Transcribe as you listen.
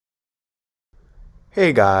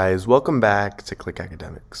Hey guys, welcome back to Click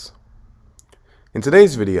Academics. In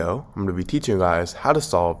today's video, I'm going to be teaching you guys how to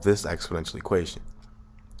solve this exponential equation.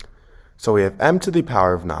 So we have m to the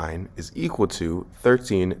power of 9 is equal to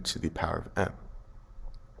 13 to the power of m.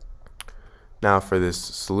 Now for this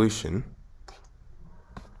solution,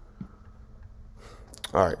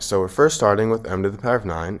 alright, so we're first starting with m to the power of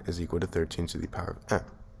 9 is equal to 13 to the power of m.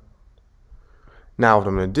 Now what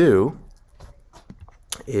I'm going to do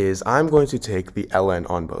is I'm going to take the ln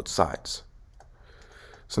on both sides.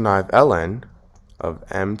 So now I have ln of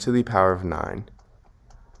m to the power of 9,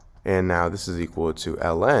 and now this is equal to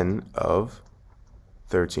ln of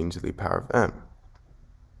 13 to the power of m.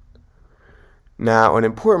 Now an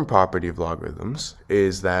important property of logarithms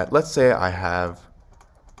is that, let's say I have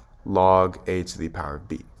log a to the power of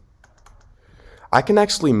b. I can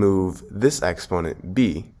actually move this exponent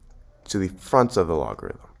b to the front of the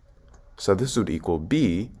logarithm. So this would equal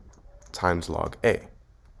b times log a.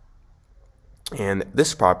 And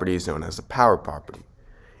this property is known as the power property.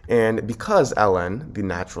 And because ln, the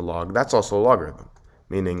natural log, that's also a logarithm.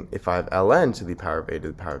 Meaning if I have ln to the power of a to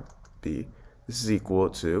the power of b, this is equal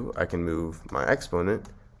to, I can move my exponent,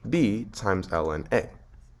 b times ln a.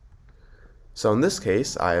 So in this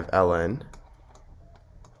case, I have ln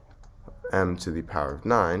m to the power of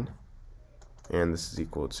 9, and this is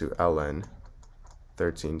equal to ln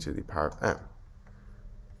 13 to the power of m.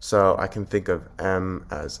 So I can think of m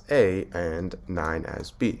as a and 9 as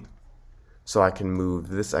b. So I can move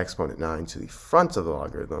this exponent 9 to the front of the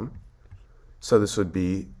logarithm. So this would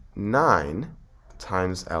be 9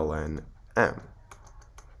 times ln m,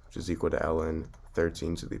 which is equal to ln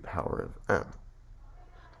 13 to the power of m.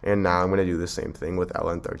 And now I'm going to do the same thing with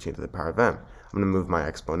ln 13 to the power of m. I'm going to move my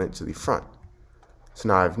exponent to the front. So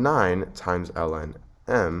now I have 9 times ln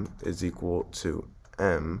m is equal to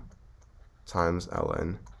m times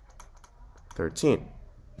ln 13.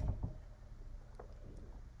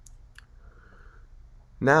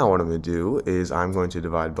 Now what I'm going to do is I'm going to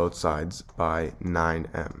divide both sides by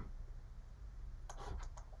 9m.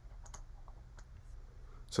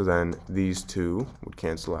 So then these two would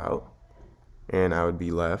cancel out, and I would be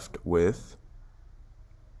left with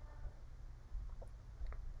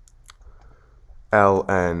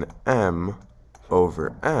ln m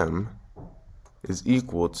over m is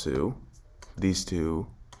equal to, these two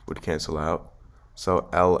would cancel out, so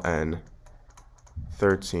ln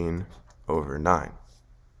 13 over 9.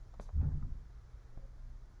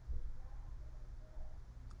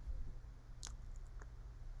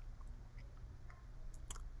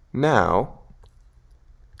 Now,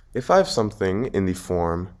 if I have something in the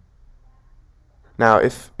form, now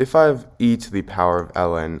if I have e to the power of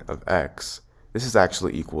ln of x, this is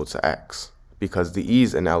actually equal to x, because the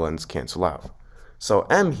e's and ln's cancel out. So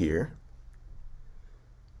m here,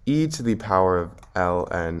 e to the power of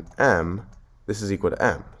ln m, this is equal to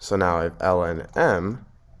m. So now I have ln m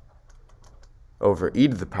over e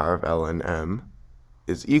to the power of ln m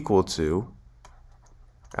is equal to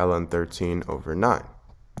ln 13 over 9.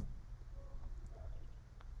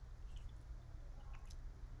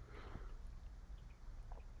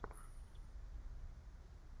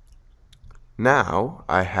 Now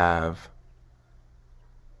I have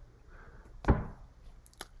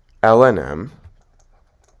ln m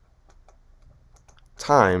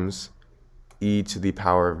times e to the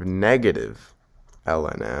power of negative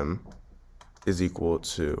ln m is equal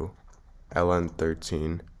to ln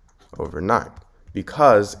 13 over 9.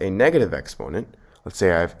 Because a negative exponent, let's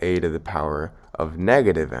say I have a to the power of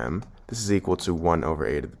negative m, this is equal to 1 over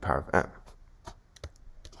a to the power of m.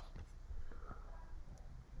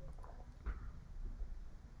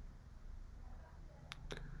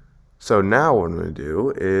 So now what I'm going to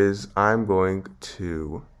do is I'm going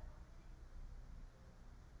to,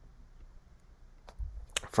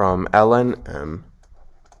 from ln m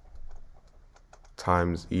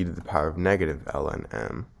times e to the power of negative ln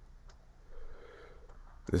m,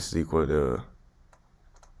 this is equal to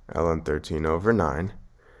ln 13 over 9.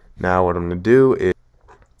 Now what I'm going to do is,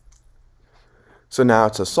 so now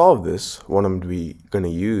to solve this, what I'm going to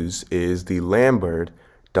use is the Lambert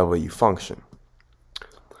W function.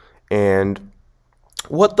 And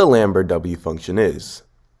what the Lambert W function is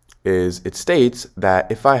it states that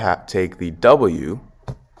if I take the w,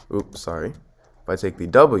 if I take the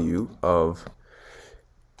w of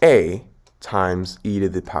a times e to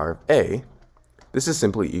the power of a, this is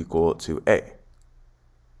simply equal to a.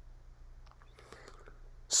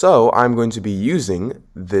 So I'm going to be using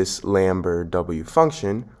this Lambert W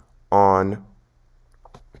function on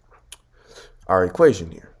our equation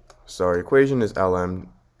here. So our equation is ln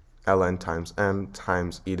times m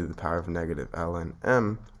times e to the power of negative ln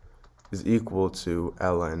m is equal to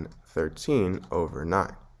ln 13 over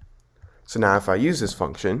 9. So now if I use this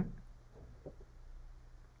function,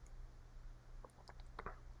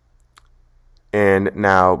 and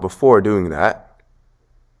now before doing that,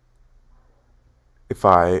 if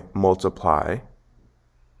I multiply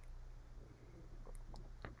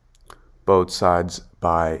both sides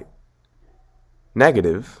by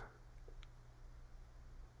negative,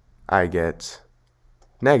 I get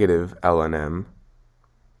negative ln m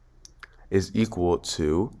is equal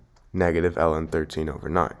to negative ln 13 over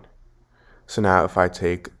 9. So now if I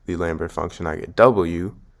take the Lambert function, I get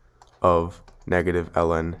w of negative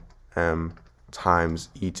ln m times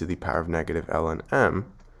e to the power of negative ln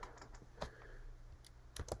m.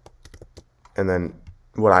 And then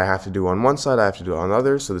what I have to do on one side, I have to do on the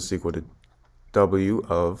other. So this is equal to w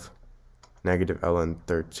of negative ln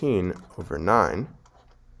 13 over 9.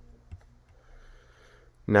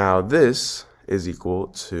 Now this is equal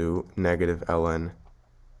to negative ln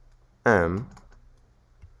m,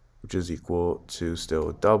 which is equal to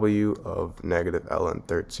still w of negative ln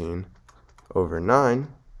 13 over 9.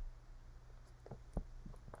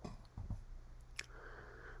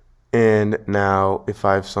 And now if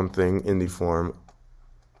I have something in the form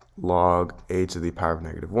log a to the power of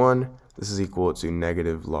negative 1, this is equal to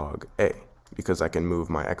negative log a, because I can move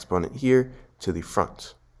my exponent here to the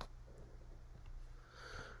front.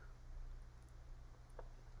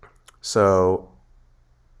 So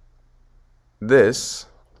this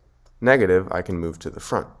negative I can move to the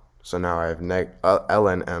front. So now I have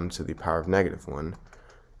ln m to the power of negative 1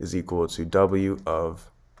 is equal to w of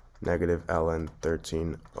negative ln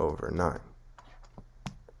 13 over 9.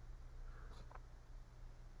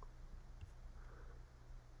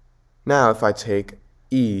 Now if I take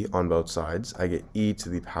e on both sides, I get e to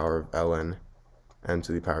the power of ln m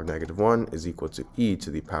to the power of negative 1 is equal to e to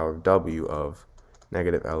the power of w of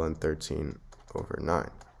negative ln 13 over 9.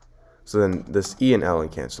 So then this e and ln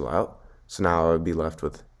cancel out. So now I would be left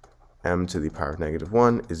with m to the power of negative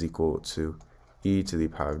 1 is equal to e to the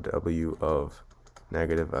power of w of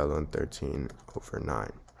negative ln 13 over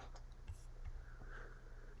 9.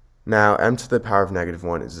 Now m to the power of negative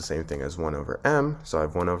 1 is the same thing as 1 over m. So I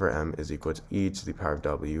have 1 over m is equal to e to the power of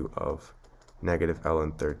w of negative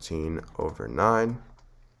ln 13 over 9.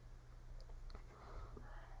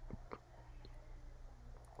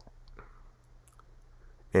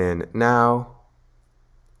 And now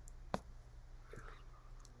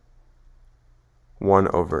 1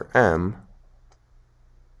 over m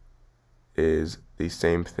is the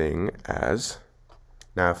same thing as,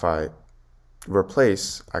 now if I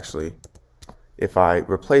replace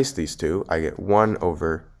these two, I get 1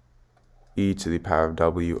 over e to the power of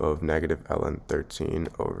w of negative ln 13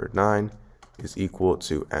 over 9 is equal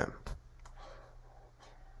to m.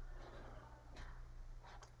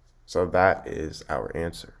 So that is our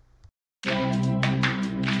answer.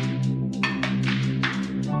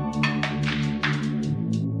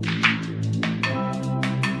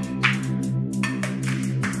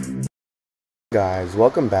 Guys,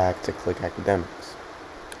 welcome back to Click Academics.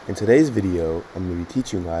 In today's video, I'm going to be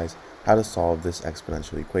teaching you guys how to solve this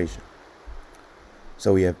exponential equation.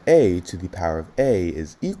 So we have a to the power of a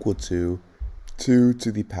is equal to 2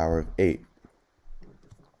 to the power of 8.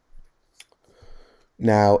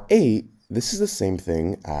 Now 8, this is the same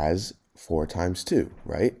thing as 4 times 2,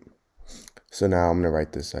 right? So now I'm going to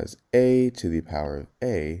write this as a to the power of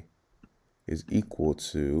a is equal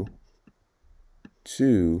to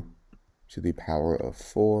 2 to the power of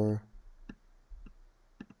 4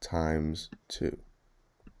 times 2.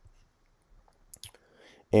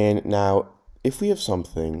 And now, if we have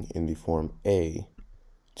something in the form a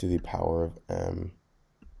to the power of m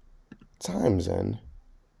times n,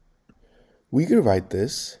 we could write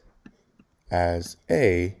this as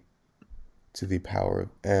a to the power of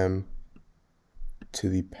m to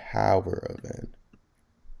the power of n.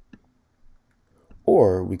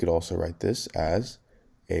 Or we could also write this as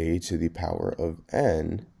a to the power of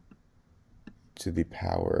n to the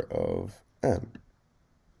power of m.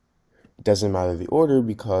 It doesn't matter the order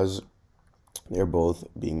because they're both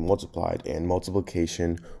being multiplied, and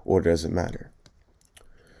multiplication order doesn't matter.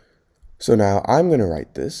 So now I'm going to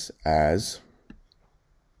write this as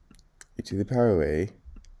a to the power of a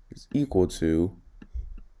is equal to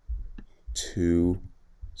 2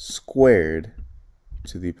 squared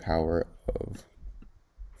to the power of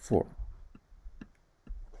 4.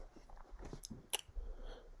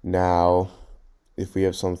 Now, if we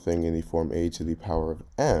have something in the form a to the power of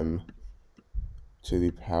m to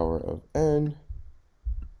the power of n,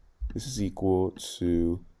 this is equal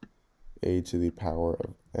to a to the power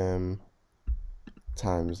of m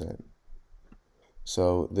times n.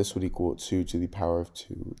 So this would equal 2 to the power of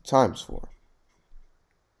 2 times 4.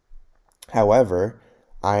 However,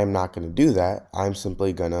 I am not going to do that. I'm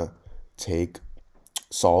simply going to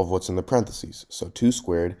solve what's in the parentheses. So 2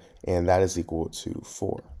 squared, and that is equal to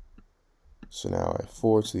 4. So now I have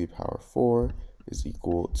 4 to the power of 4 is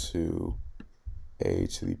equal to a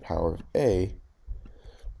to the power of a.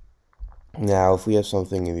 Now, if we have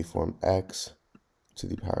something in the form x to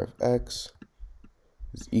the power of x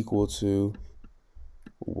is equal to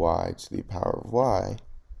y to the power of y,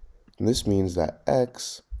 and this means that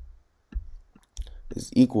x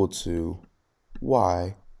is equal to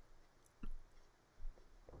y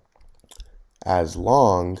as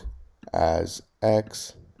long as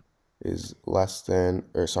x is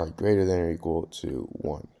greater than or equal to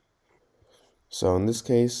 1. So in this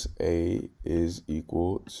case, a is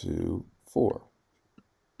equal to 4.